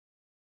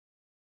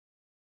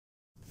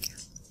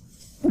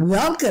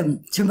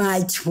Welcome to my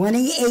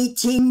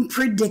 2018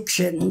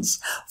 predictions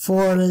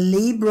for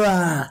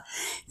Libra.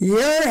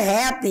 You're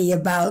happy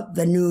about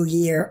the new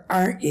year,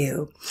 aren't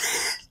you?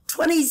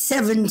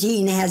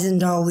 2017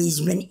 hasn't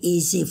always been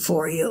easy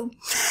for you,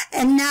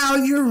 and now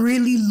you're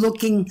really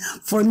looking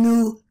for a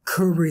new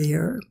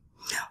career.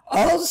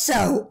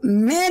 Also,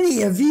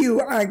 many of you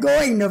are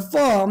going to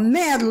fall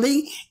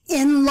madly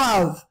in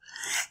love,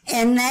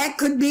 and that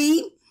could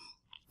be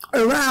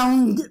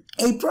around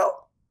April.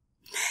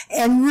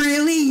 And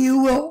really,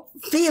 you will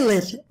feel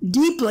it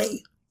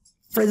deeply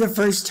for the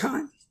first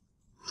time.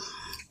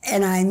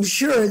 And I'm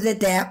sure that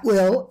that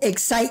will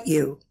excite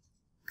you.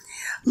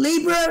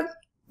 Libra,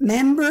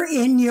 remember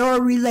in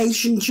your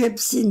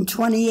relationships in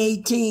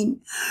 2018,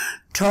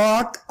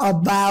 talk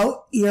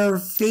about your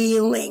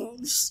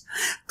feelings.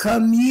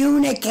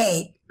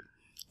 Communicate.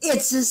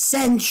 It's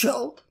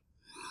essential.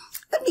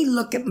 Let me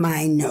look at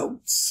my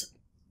notes.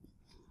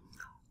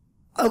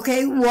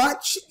 Okay,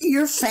 watch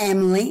your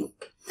family.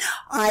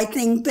 I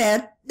think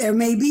that there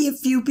may be a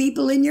few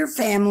people in your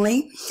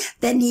family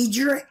that need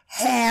your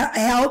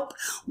help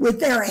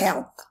with their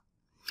health.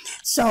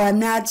 So I'm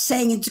not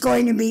saying it's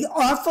going to be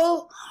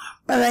awful,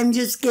 but I'm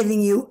just giving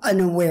you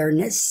an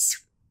awareness.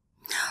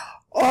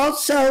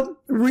 Also,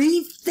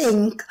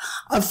 rethink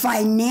a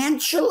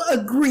financial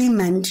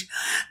agreement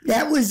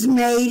that was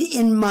made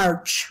in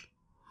March.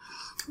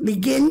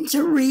 Begin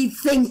to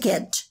rethink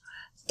it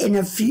in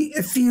a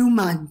few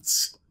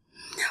months.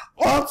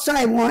 Also,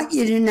 I want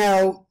you to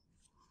know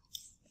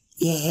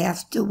you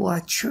have to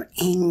watch your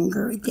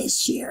anger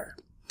this year.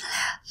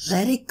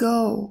 Let it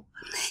go.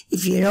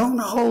 If you don't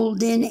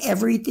hold in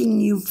everything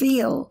you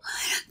feel,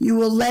 you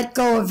will let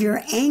go of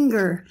your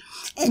anger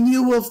and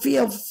you will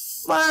feel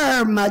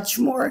far much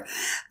more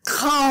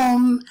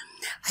calm,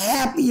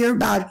 happier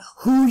about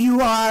who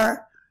you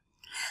are.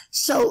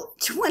 So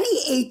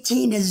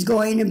 2018 is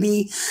going to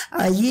be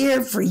a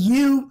year for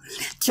you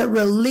to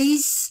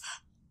release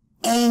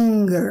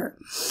anger.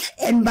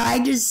 And by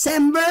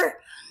December,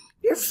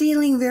 you're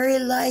feeling very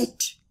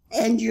light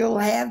and you'll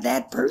have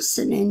that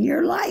person in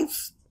your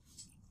life.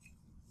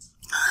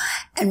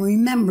 And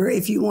remember,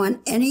 if you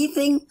want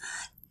anything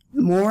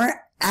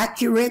more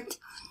accurate,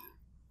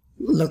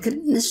 look at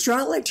an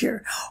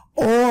astrologer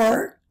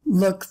or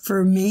look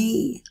for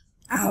me.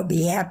 I'll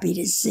be happy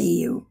to see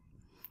you.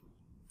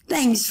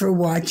 Thanks for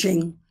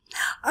watching.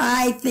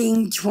 I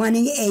think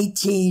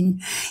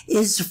 2018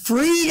 is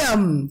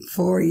freedom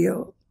for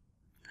you.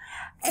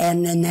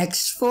 And the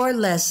next 4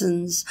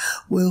 lessons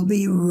will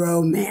be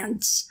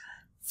romance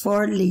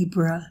for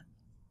Libra.